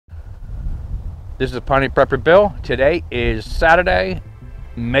This is Pioneer Prepper Bill. Today is Saturday,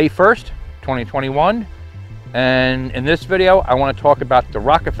 May 1st, 2021. And in this video, I want to talk about the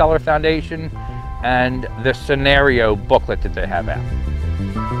Rockefeller Foundation and the scenario booklet that they have out.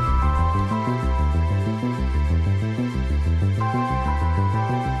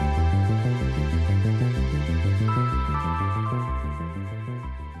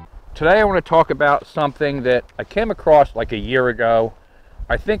 Today I want to talk about something that I came across like a year ago.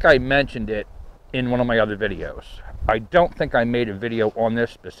 I think I mentioned it in one of my other videos. I don't think I made a video on this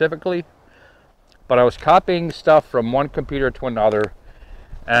specifically, but I was copying stuff from one computer to another,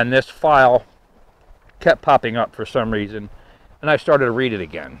 and this file kept popping up for some reason, and I started to read it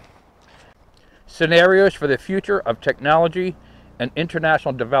again. Scenarios for the future of technology and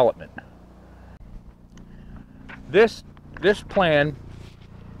international development. This plan,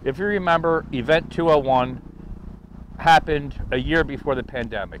 if you remember, Event 201 happened a year before the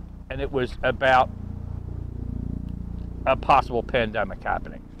pandemic, and it was about a possible pandemic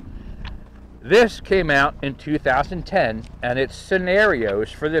happening. This came out in 2010, and it's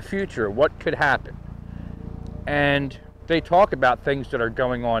scenarios for the future, what could happen. And they talk about things that are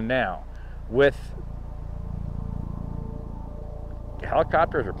going on now with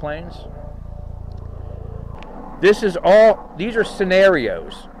helicopters or planes. These are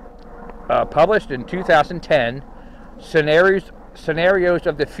scenarios published in 2010, scenarios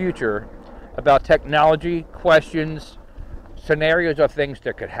of the future about technology, questions, scenarios of things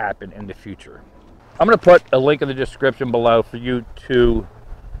that could happen in the future. I'm going to put a link in the description below for you to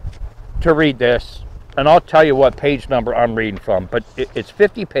read this, and I'll tell you what page number I'm reading from, but it's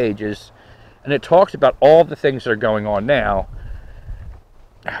 50 pages, and it talks about all the things that are going on now,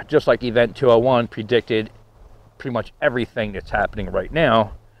 just like Event 201 predicted pretty much everything that's happening right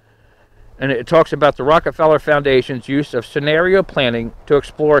now. And it talks about the Rockefeller Foundation's use of scenario planning to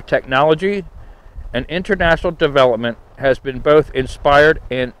explore technology and international development has been both inspired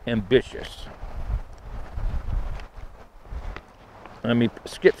and ambitious. Let me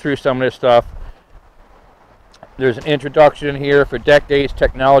skip through some of this stuff. There's an introduction here. For decades,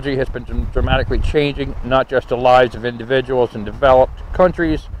 technology has been dramatically changing not just the lives of individuals in developed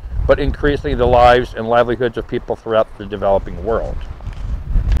countries, but increasingly the lives and livelihoods of people throughout the developing world.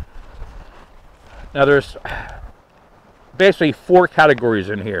 Now there's basically 4 categories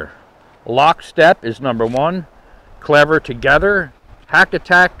in here. Lockstep is number 1, clever together, hack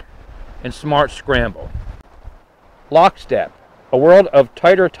attack, and smart scramble. Lockstep, a world of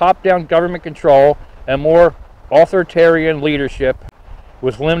tighter top-down government control and more authoritarian leadership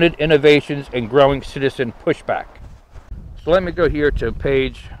with limited innovations and growing citizen pushback. So let me go here to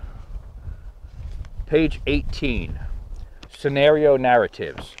page 18, scenario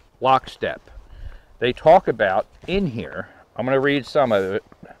narratives, lockstep. They talk about in here, I'm going to read some of it.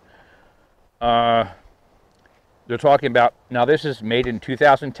 They're talking about, now this is made in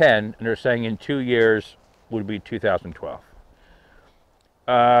 2010, and they're saying in 2 years would be 2012.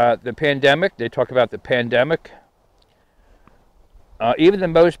 The pandemic, they talk about the pandemic. Even the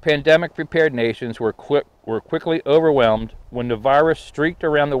most pandemic prepared nations were quickly overwhelmed when the virus streaked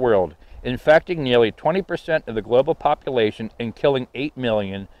around the world, infecting nearly 20% of the global population and killing 8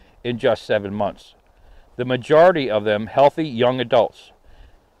 million in just 7 months. The majority of them healthy young adults.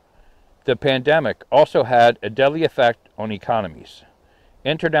 The pandemic also had a deadly effect on economies.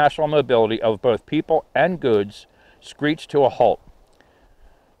 International mobility of both people and goods screeched to a halt,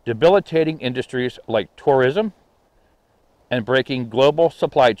 debilitating industries like tourism and breaking global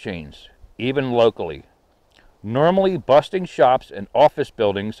supply chains, even locally. Normally bustling shops and office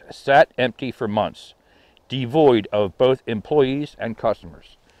buildings sat empty for months, devoid of both employees and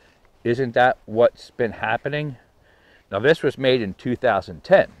customers. Isn't that what's been happening? Now this was made in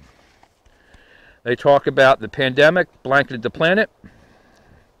 2010. They talk about the pandemic blanketed the planet.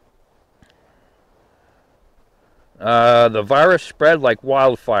 The virus spread like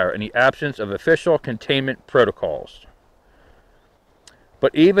wildfire in the absence of official containment protocols.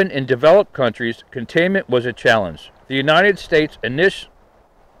 But even in developed countries, containment was a challenge. The United States'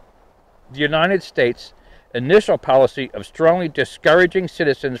 initial policy of strongly discouraging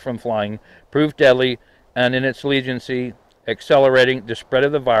citizens from flying proved deadly, and in its leniency, accelerating the spread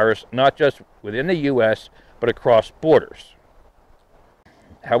of the virus not just within the U.S., but across borders.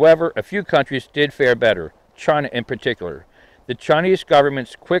 However, a few countries did fare better, China in particular. The Chinese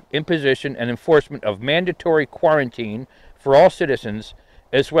government's quick imposition and enforcement of mandatory quarantine for all citizens,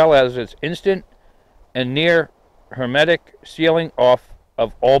 as well as its instant and near hermetic sealing off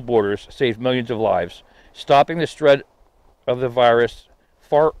of all borders, saved millions of lives, stopping the spread of the virus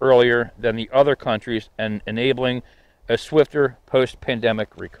far earlier than the other countries and enabling a swifter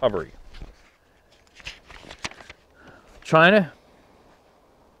post-pandemic recovery. China,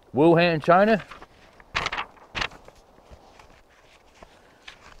 Wuhan, China.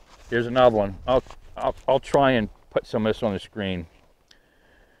 Here's another one. I'll try and put some of this on the screen.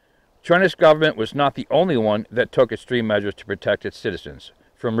 China's government was not the only one that took extreme measures to protect its citizens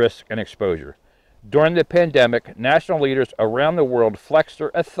from risk and exposure. During the pandemic, national leaders around the world flexed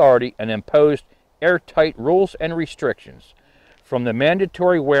their authority and imposed airtight rules and restrictions, from the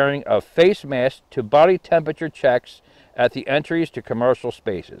mandatory wearing of face masks to body temperature checks at the entries to commercial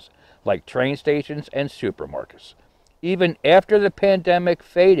spaces, like train stations and supermarkets. Even after the pandemic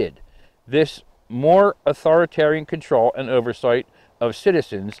faded, this more authoritarian control and oversight of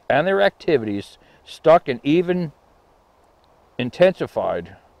citizens and their activities stuck and even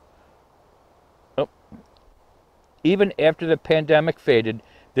intensified. Even after the pandemic faded,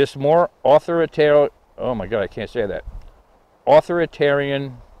 this more authoritarian,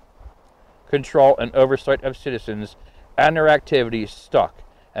 authoritarian control and oversight of citizens and their activities stuck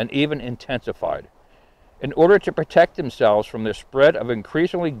and even intensified. In order to protect themselves from the spread of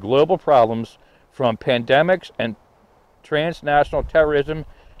increasingly global problems, from pandemics and transnational terrorism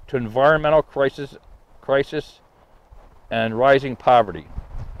to environmental crisis and rising poverty,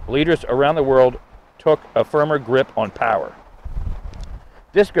 leaders around the world took a firmer grip on power.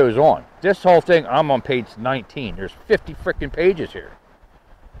 This goes on. This whole thing, I'm on page 19. There's 50 freaking pages here.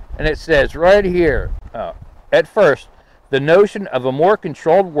 And it says right here, at first, the notion of a more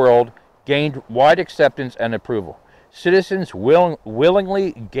controlled world gained wide acceptance and approval. Citizens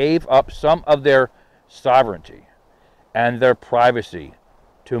willingly gave up some of their sovereignty and their privacy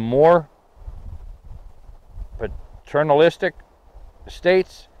to more paternalistic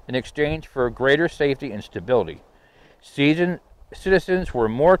states in exchange for greater safety and stability. Citizens were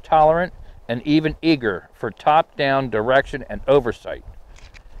more tolerant and even eager for top-down direction and oversight.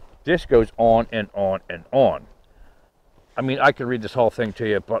 This goes on and on and on. I mean, I could read this whole thing to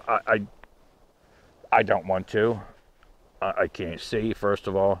you, but I don't want to. I can't see, first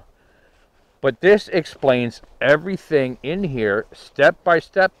of all. But this explains everything in here, step by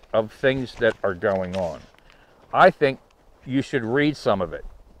step, of things that are going on. I think you should read some of it.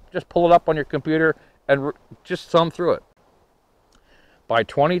 Just pull it up on your computer and just thumb through it. By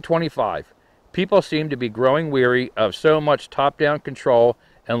 2025, people seem to be growing weary of so much top-down control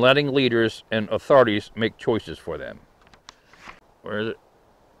and letting leaders and authorities make choices for them. Where is it?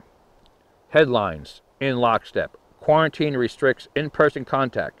 Headlines in lockstep. Quarantine restricts in-person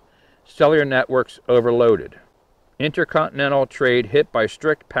contact. Cellular networks overloaded. Intercontinental trade hit by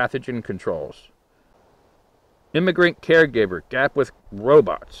strict pathogen controls. Immigrant caregiver gap with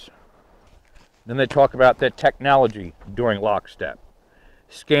robots. Then they talk about the technology during lockstep.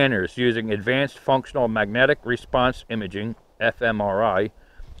 Scanners using advanced functional magnetic response imaging, fMRI,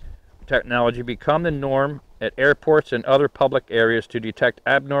 technology become the norm at airports and other public areas to detect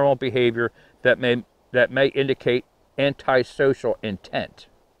abnormal behavior that may indicate antisocial intent.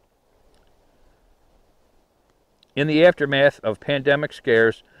 In the aftermath of pandemic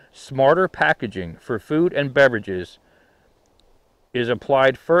scares, smarter packaging for food and beverages is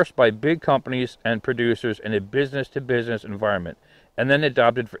applied first by big companies and producers in a business-to-business environment, and then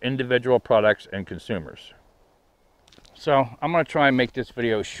adopted for individual products and consumers. So I'm going to try and make this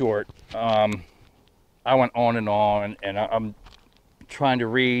video short. I went on, and I'm trying to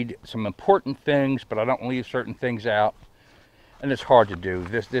read some important things, but I don't leave certain things out, and it's hard to do.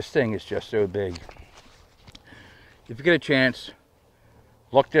 This thing is just so big. If you get a chance,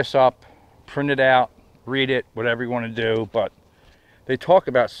 look this up, print it out, read it, whatever you want to do. But they talk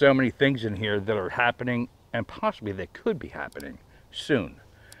about so many things in here that are happening, and possibly they could be happening soon.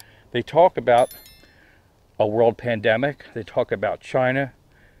 They talk about a world pandemic. They talk about China,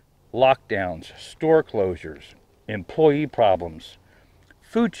 lockdowns, store closures, employee problems,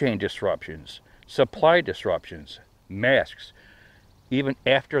 food chain disruptions, supply disruptions, masks. Even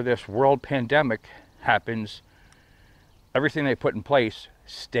after this world pandemic happens, everything they put in place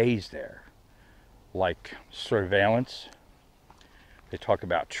stays there, like surveillance. They talk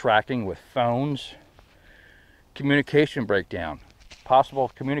about tracking with phones, communication breakdown, possible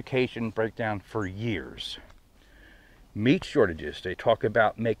communication breakdown for years. Meat shortages. They talk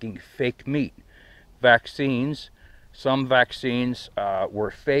about making fake meat. Vaccines. Some vaccines were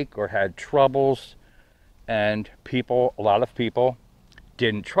fake or had troubles, and a lot of people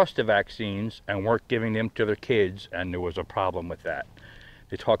didn't trust the vaccines and weren't giving them to their kids, and there was a problem with that.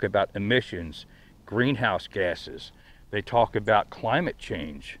 They talk about emissions, greenhouse gases. They talk about climate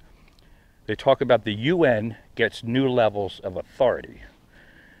change. They talk about the UN gets new levels of authority.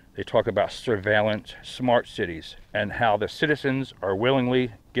 They talk about surveillance, smart cities, and how the citizens are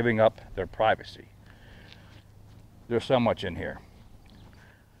willingly giving up their privacy. There's so much in here.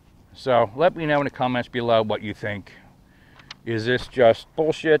 So let me know in the comments below what you think. Is this just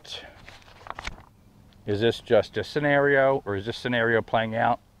bullshit? Is this just a scenario? Or is this scenario playing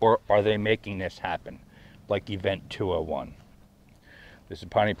out? Or are they making this happen? Like Event 201. This is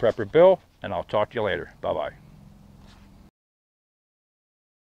Piney Prepper Bill, and I'll talk to you later. Bye-bye.